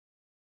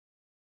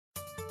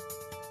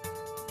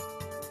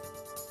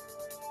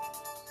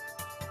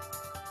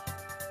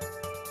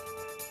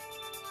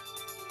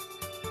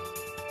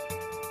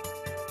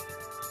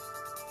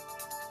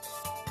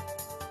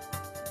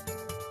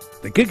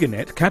The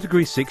GigaNet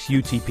Category 6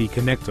 UTP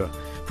connector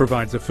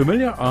provides a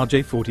familiar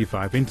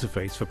RJ45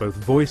 interface for both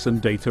voice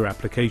and data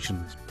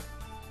applications.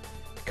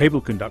 Cable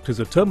conductors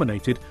are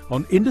terminated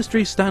on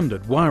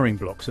industry-standard wiring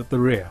blocks at the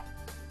rear.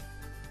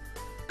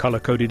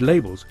 Color-coded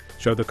labels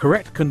show the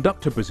correct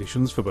conductor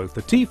positions for both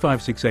the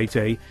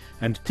T568A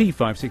and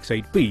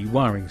T568B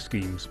wiring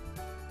schemes.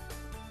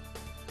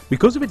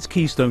 Because of its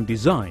keystone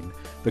design,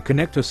 the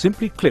connector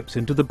simply clips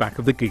into the back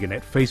of the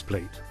GigaNet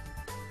faceplate.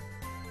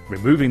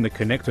 Removing the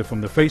connector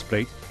from the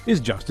faceplate is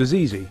just as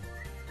easy.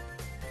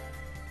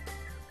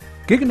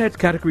 GigaNet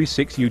Category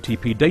 6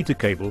 UTP data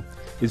cable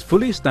is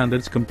fully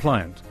standards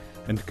compliant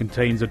and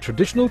contains a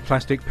traditional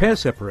plastic pair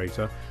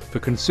separator for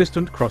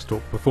consistent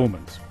crosstalk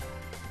performance.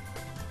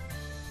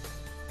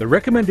 The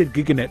recommended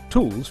GigaNet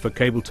tools for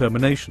cable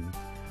termination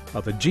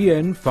are the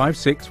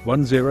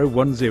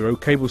GN561010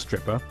 cable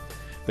stripper,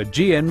 the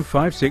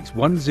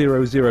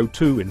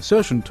GN561002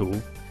 insertion tool,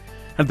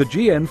 and the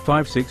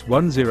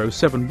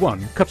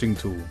GN561071 cutting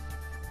tool.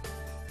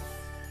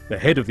 The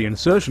head of the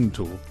insertion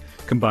tool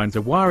combines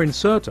a wire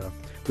inserter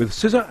with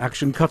scissor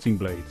action cutting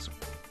blades.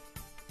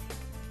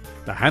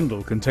 The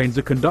handle contains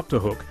a conductor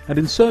hook and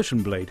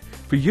insertion blade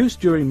for use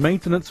during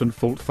maintenance and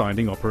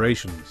fault-finding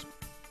operations.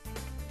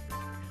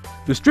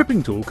 The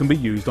stripping tool can be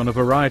used on a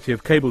variety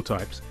of cable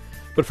types,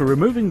 but for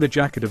removing the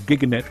jacket of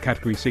GigaNet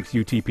Category 6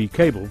 UTP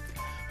cable,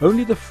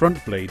 only the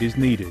front blade is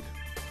needed.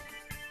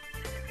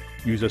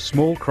 Use a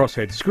small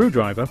crosshead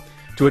screwdriver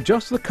to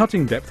adjust the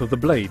cutting depth of the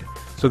blade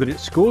so that it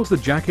scores the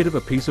jacket of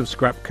a piece of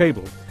scrap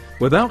cable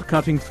without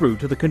cutting through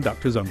to the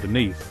conductors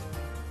underneath.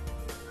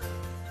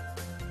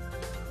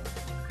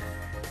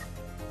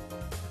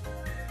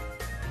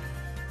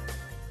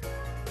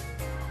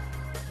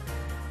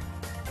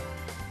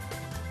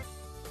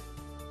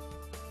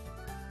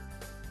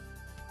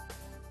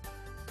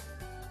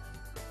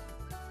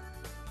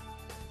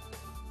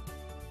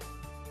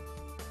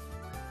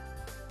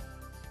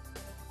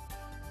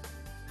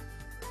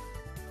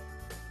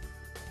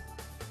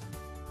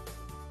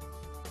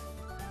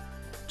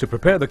 To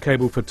prepare the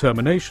cable for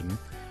termination,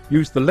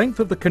 use the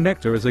length of the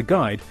connector as a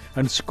guide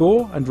and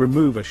score and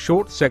remove a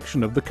short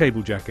section of the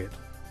cable jacket.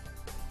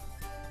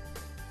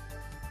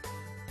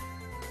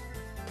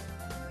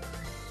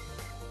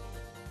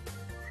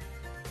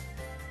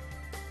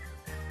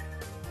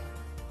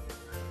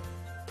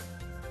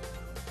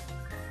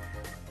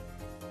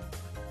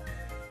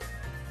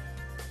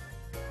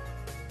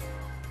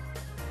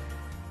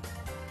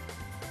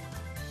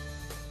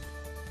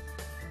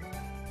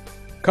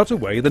 Cut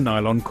away the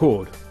nylon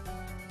cord.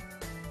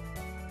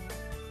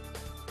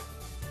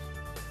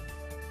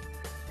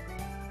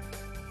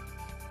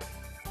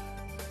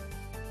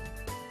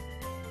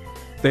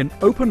 Then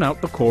open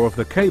out the core of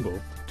the cable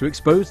to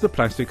expose the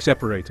plastic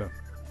separator.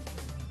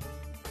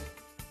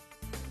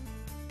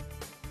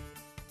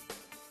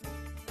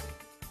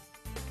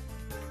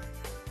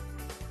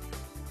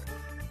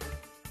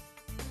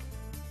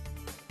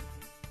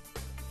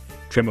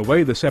 Trim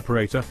away the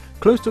separator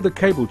close to the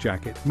cable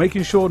jacket,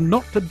 making sure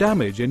not to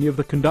damage any of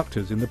the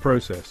conductors in the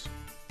process.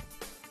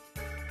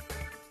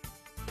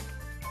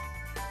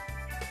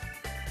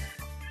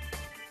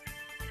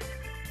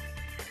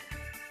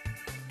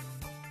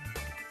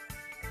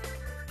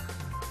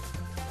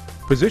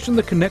 Position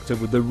the connector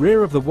with the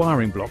rear of the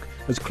wiring block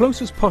as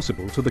close as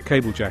possible to the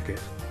cable jacket.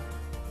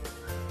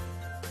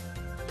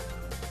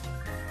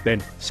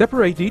 Then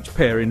separate each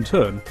pair in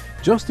turn,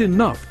 just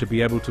enough to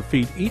be able to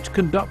feed each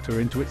conductor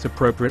into its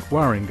appropriate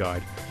wiring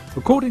guide,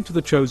 according to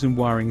the chosen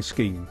wiring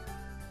scheme.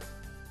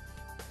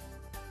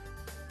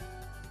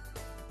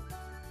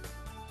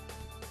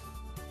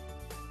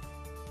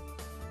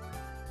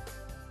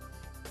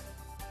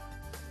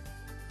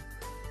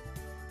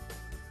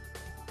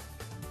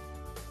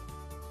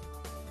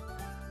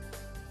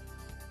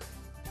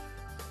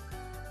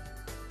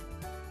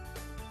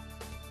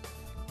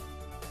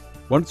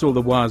 Once all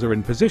the wires are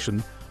in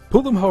position,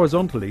 pull them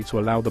horizontally to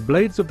allow the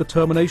blades of the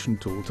termination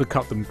tool to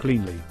cut them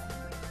cleanly.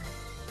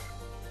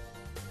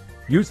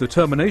 Use the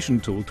termination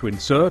tool to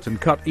insert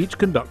and cut each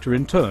conductor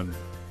in turn.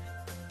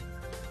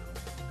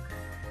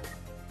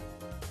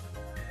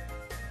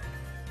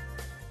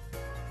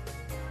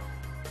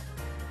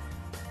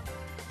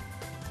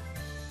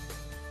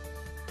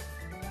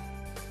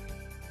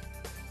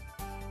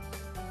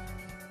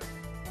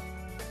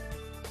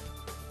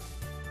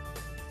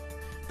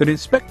 Then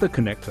inspect the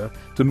connector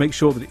to make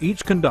sure that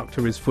each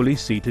conductor is fully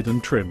seated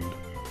and trimmed.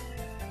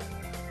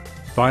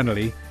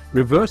 Finally,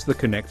 reverse the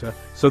connector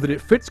so that it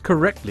fits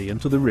correctly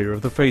into the rear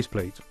of the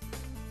faceplate.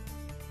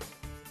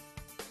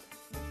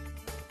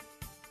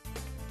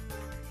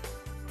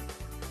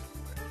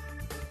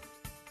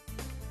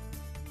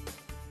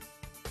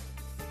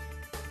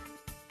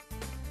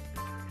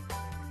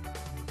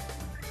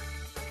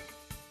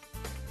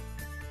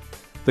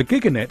 The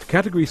GigaNet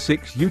Category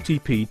 6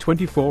 UTP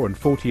 24 and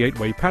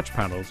 48-way patch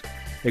panels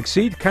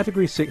exceed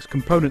Category 6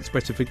 component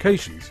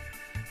specifications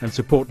and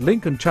support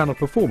link and channel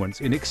performance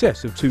in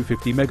excess of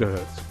 250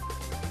 MHz.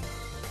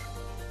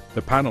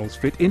 The panels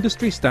fit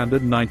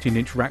industry-standard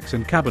 19-inch racks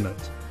and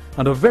cabinets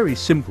and are very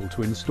simple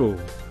to install.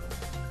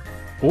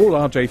 All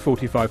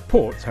RJ45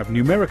 ports have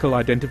numerical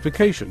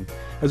identification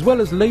as well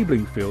as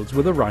labelling fields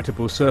with a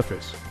writable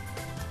surface.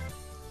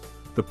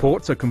 The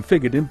ports are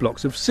configured in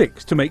blocks of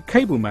 6 to make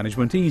cable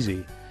management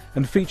easy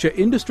and feature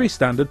industry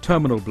standard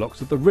terminal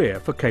blocks at the rear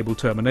for cable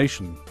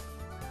termination.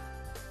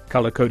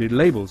 Colour-coded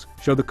labels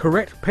show the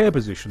correct pair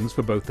positions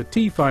for both the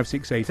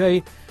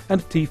T568A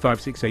and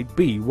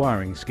T568B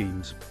wiring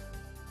schemes.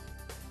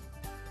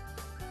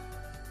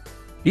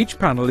 Each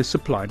panel is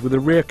supplied with a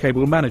rear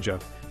cable manager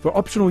for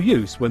optional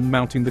use when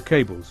mounting the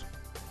cables.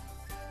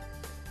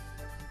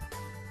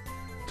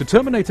 To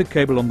terminate a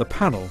cable on the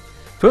panel,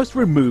 first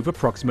remove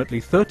approximately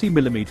 30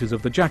 mm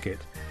of the jacket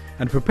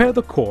and prepare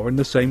the core in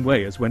the same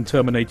way as when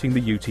terminating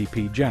the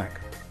UTP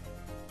jack.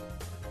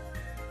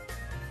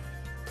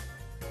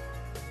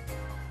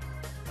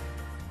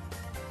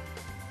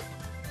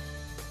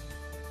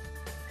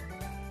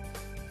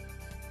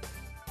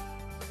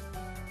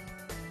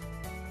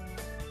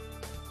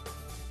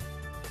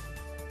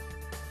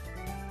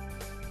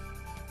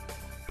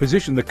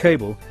 Position the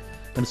cable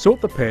and sort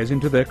the pairs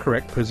into their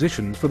correct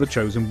positions for the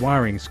chosen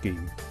wiring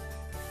scheme.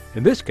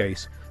 In this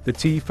case, the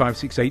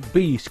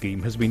T568B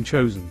scheme has been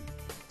chosen.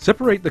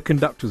 Separate the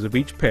conductors of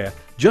each pair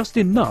just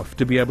enough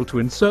to be able to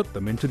insert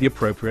them into the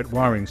appropriate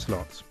wiring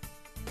slots.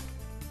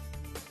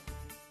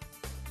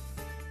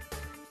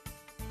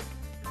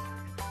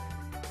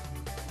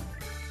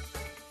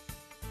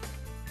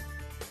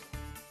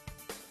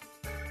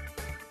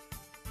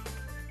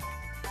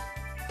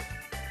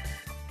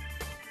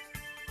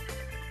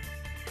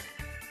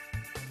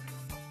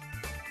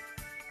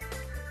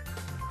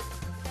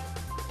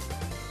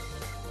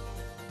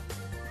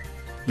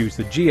 Use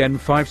the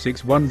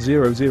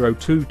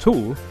GN561002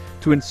 tool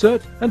to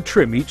insert and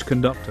trim each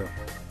conductor.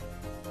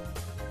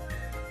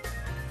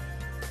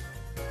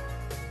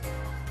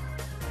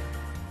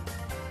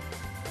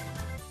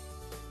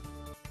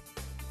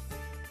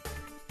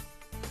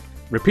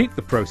 Repeat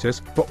the process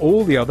for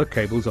all the other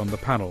cables on the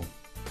panel.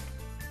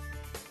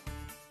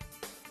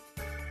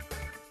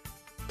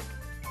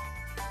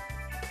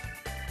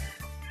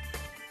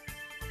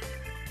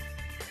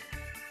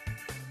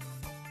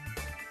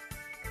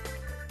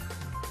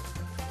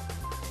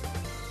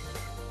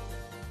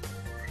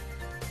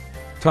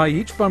 Tie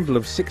each bundle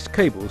of 6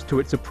 cables to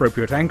its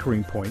appropriate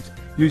anchoring point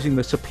using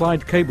the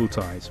supplied cable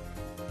ties.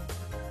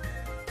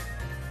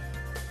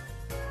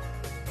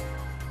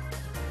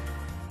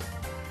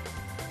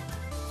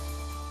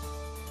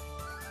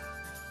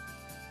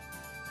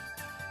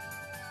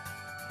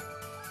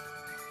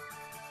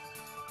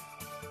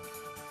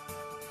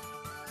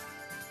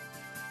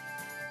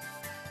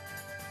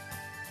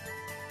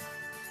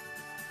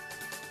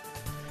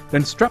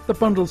 Then strap the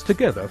bundles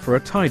together for a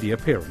tidy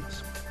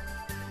appearance.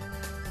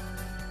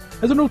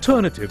 As an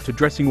alternative to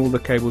dressing all the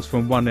cables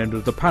from one end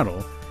of the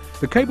panel,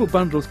 the cable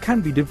bundles can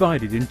be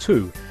divided in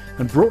two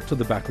and brought to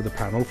the back of the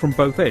panel from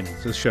both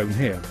ends, as shown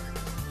here.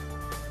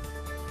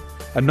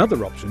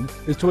 Another option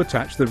is to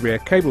attach the rear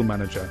cable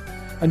manager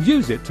and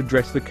use it to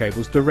dress the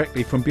cables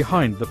directly from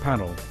behind the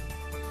panel.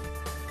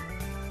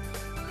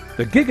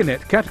 The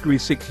GigaNet Category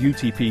 6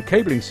 UTP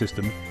cabling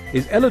system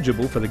is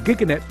eligible for the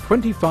GigaNet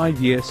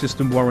 25-year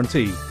system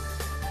warranty.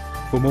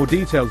 For more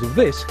details of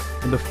this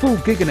and the full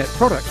GigaNet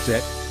product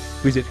set,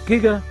 visit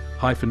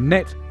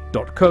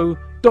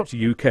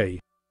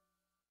giga-net.co.uk.